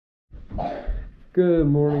Good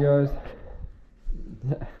morning, guys.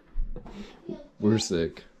 We're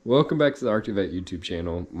sick. Welcome back to the Arctic Vette YouTube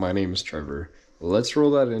channel. My name is Trevor. Let's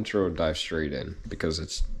roll that intro and dive straight in because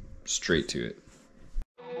it's straight to it.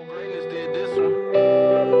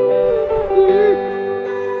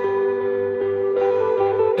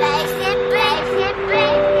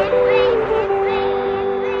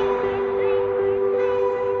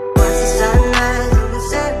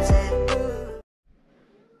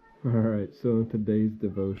 Alright, so in today's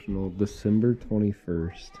devotional, December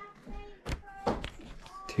 21st,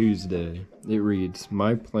 Tuesday, it reads,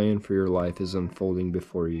 "My plan for your life is unfolding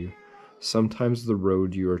before you. Sometimes the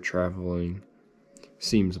road you are traveling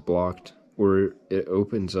seems blocked, or it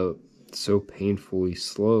opens up so painfully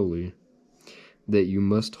slowly that you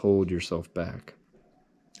must hold yourself back.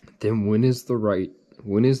 Then when is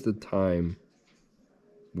the time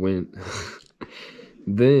when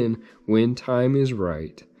then when time is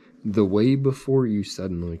right, the way before you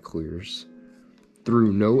suddenly clears.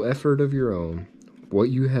 Through no effort of your own,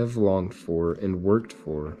 what you have longed for and worked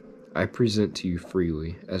for, I present to you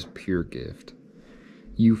freely as pure gift.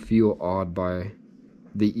 You feel awed by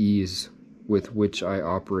the ease with which I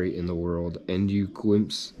operate in the world, and you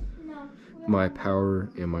glimpse my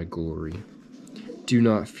power and my glory. Do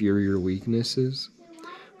not fear your weaknesses,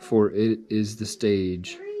 for it is the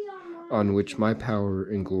stage on which my power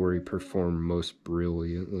and glory perform most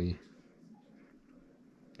brilliantly."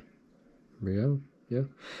 Yeah.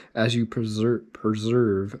 As you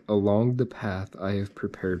preserve along the path I have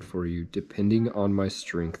prepared for you, depending on my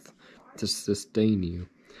strength to sustain you,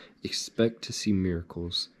 expect to see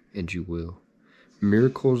miracles, and you will.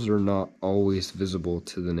 Miracles are not always visible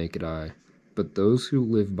to the naked eye, but those who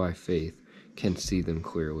live by faith can see them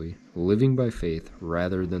clearly. Living by faith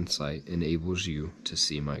rather than sight enables you to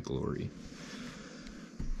see my glory.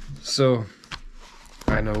 So,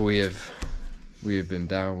 I know we have been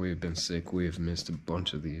down, we have been sick, we have missed a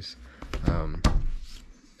bunch of these,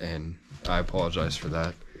 and I apologize for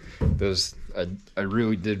that. I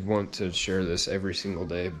really did want to share this every single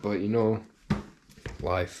day, but you know,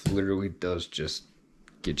 life literally does just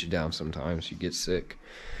get you down sometimes. You get sick,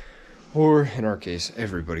 or in our case,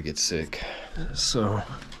 everybody gets sick. So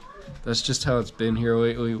that's just how it's been here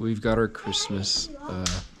lately. We've got our Christmas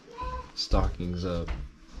stockings up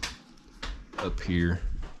here.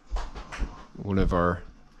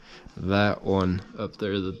 That one up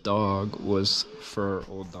there, the dog, was for our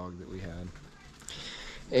old dog that we had.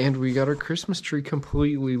 And we got our Christmas tree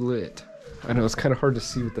completely lit. I know it's kind of hard to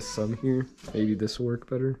see with the sun here. Maybe this will work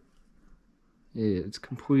better. Yeah, it's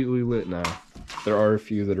completely lit now. There are a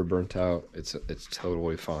few that are burnt out. It's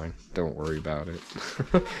totally fine. Don't worry about it.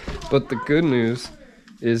 But the good news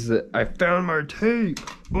is that I found my tape.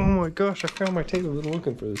 Oh my gosh, I found my tape. I've been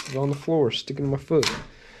looking for this. It's on the floor, sticking to my foot.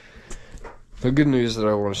 The good news that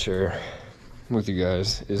I want to share with you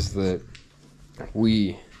guys is that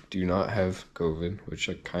we do not have COVID, which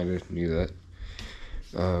I kind of knew that.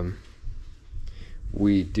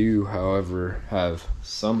 We do, however, have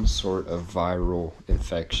some sort of viral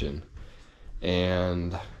infection,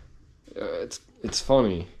 and it's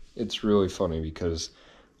funny. It's really funny because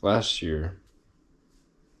last year,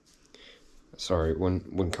 when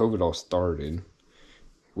COVID all started,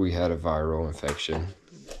 we had a viral infection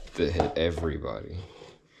that hit everybody,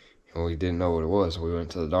 and we didn't know what it was. We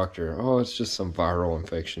went to the doctor. "Oh, it's just some viral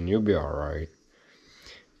infection. You'll be all right."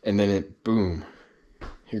 And then boom,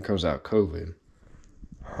 here comes out COVID.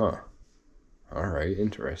 Huh. All right,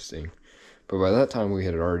 interesting. But by that time, we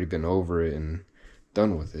had already been over it and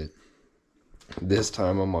done with it. This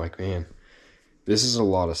time, I'm like, man, this is a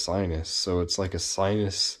lot of sinus. So it's like a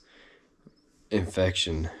sinus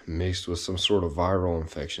infection mixed with some sort of viral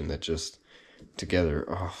infection that just together,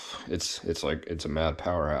 it's a mad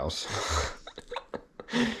powerhouse.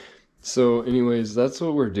 So anyways, that's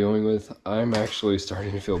what we're dealing with. I'm actually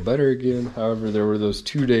starting to feel better again. However, there were those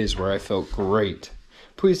 2 days where I felt great.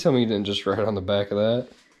 Please tell me you didn't just write on the back of that.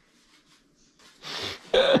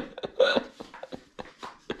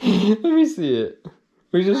 Let me see it.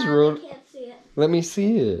 We just wrote. I can't see it. Let me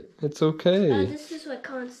see it. It's okay. This is what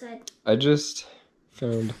Colin said. I just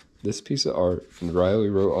found this piece of art, and Riley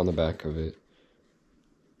wrote on the back of it.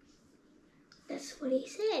 That's what he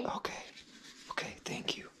said. Okay,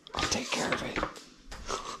 thank you. I'll take care of it.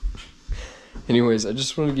 Anyways, I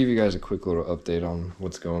just want to give you guys a quick little update on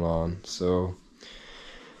what's going on. So,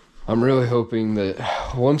 I'm really hoping that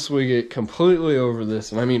once we get completely over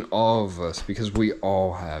this, and I mean all of us, because we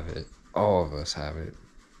all have it, all of us have it,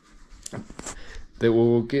 that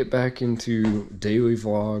we'll get back into daily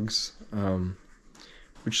vlogs,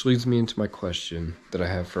 which leads me into my question that I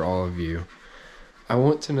have for all of you. I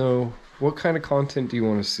want to know what kind of content do you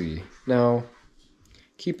want to see? Now,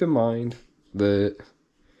 keep in mind that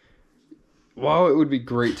while it would be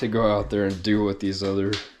great to go out there and do what these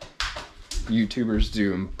other YouTubers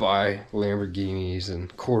do and buy Lamborghinis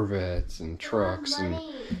and Corvettes and trucks and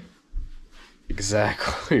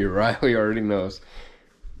exactly, Riley already knows.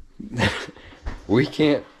 We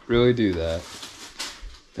can't really do that.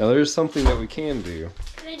 Now there's something that we can do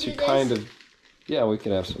to kind of, yeah, we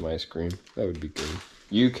can have some ice cream. That would be good.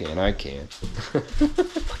 You can, I can't.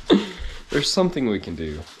 There's something we can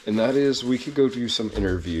do, and that is we could go do some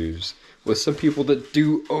interviews with some people that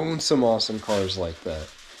do own some awesome cars like that.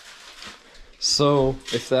 So,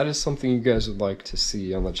 if that is something you guys would like to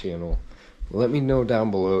see on the channel, let me know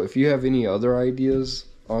down below. If you have any other ideas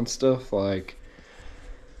on stuff, like,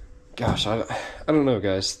 gosh, I don't know,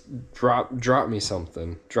 guys. Drop me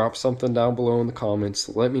something. Drop something down below in the comments.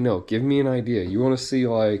 Let me know. Give me an idea. You want to see,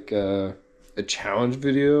 like, a challenge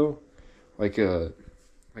video? Like a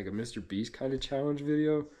Mr. Beast kind of challenge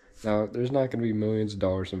video? Now, there's not going to be millions of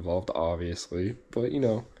dollars involved, obviously. But, you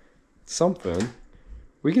know, something.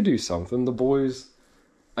 We could do something. The boys,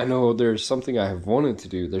 I know there's something I have wanted to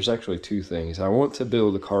do. There's actually two things. I want to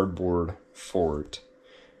build a cardboard fort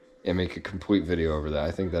and make a complete video over that.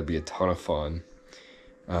 I think that'd be a ton of fun.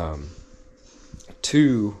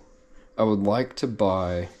 Two, I would like to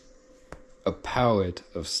buy a pallet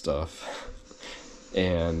of stuff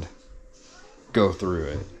and go through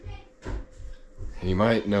it. And you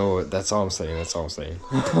might know it. That's all I'm saying. That's all I'm saying.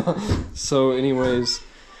 So anyways,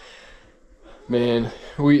 man,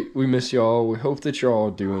 we miss y'all. We hope that you're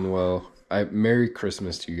all doing well. Merry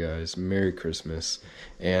Christmas to you guys. Merry Christmas.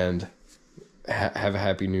 And have a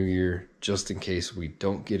Happy New Year, just in case we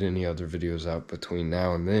don't get any other videos out between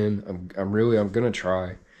now and then. I'm gonna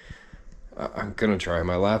try. I'm gonna try.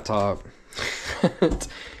 My laptop,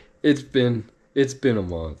 it's been a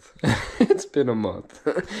month. It's been a month.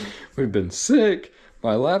 We've been sick.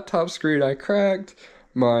 My laptop screen I cracked.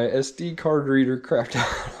 My SD card reader cracked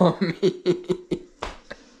out on me.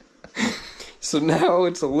 So now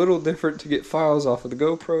it's a little different to get files off of the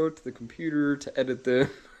GoPro to the computer to edit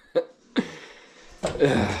them.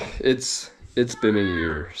 It's been a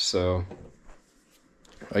year, so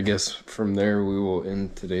I guess from there we will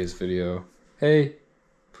end today's video. Hey,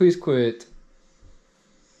 please quit.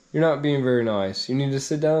 You're not being very nice. You need to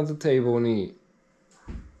sit down at the table and eat.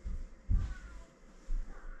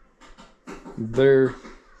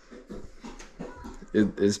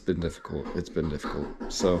 It's been difficult. It's been difficult.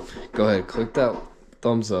 So go ahead, click that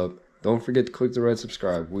thumbs up. Don't forget to click the red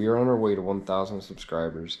subscribe. We are on our way to 1,000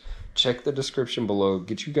 subscribers. Check the description below.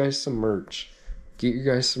 Get you guys some merch. Get you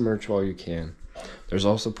guys some merch while you can. There's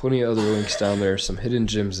also plenty of other links down there. Some hidden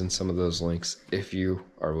gems in some of those links if you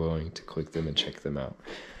are willing to click them and check them out.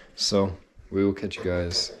 So we will catch you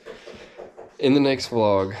guys in the next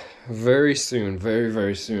vlog very soon. Very,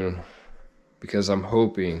 very soon. Because I'm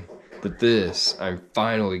hoping that this I'm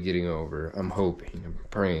finally getting over. I'm hoping. I'm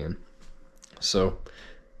praying. So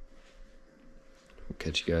we'll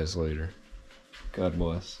catch you guys later. God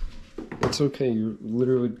bless. It's okay. You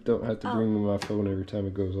literally don't have to bring my phone every time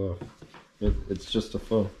it goes off. It's just a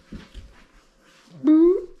phone.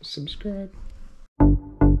 Boo! Subscribe.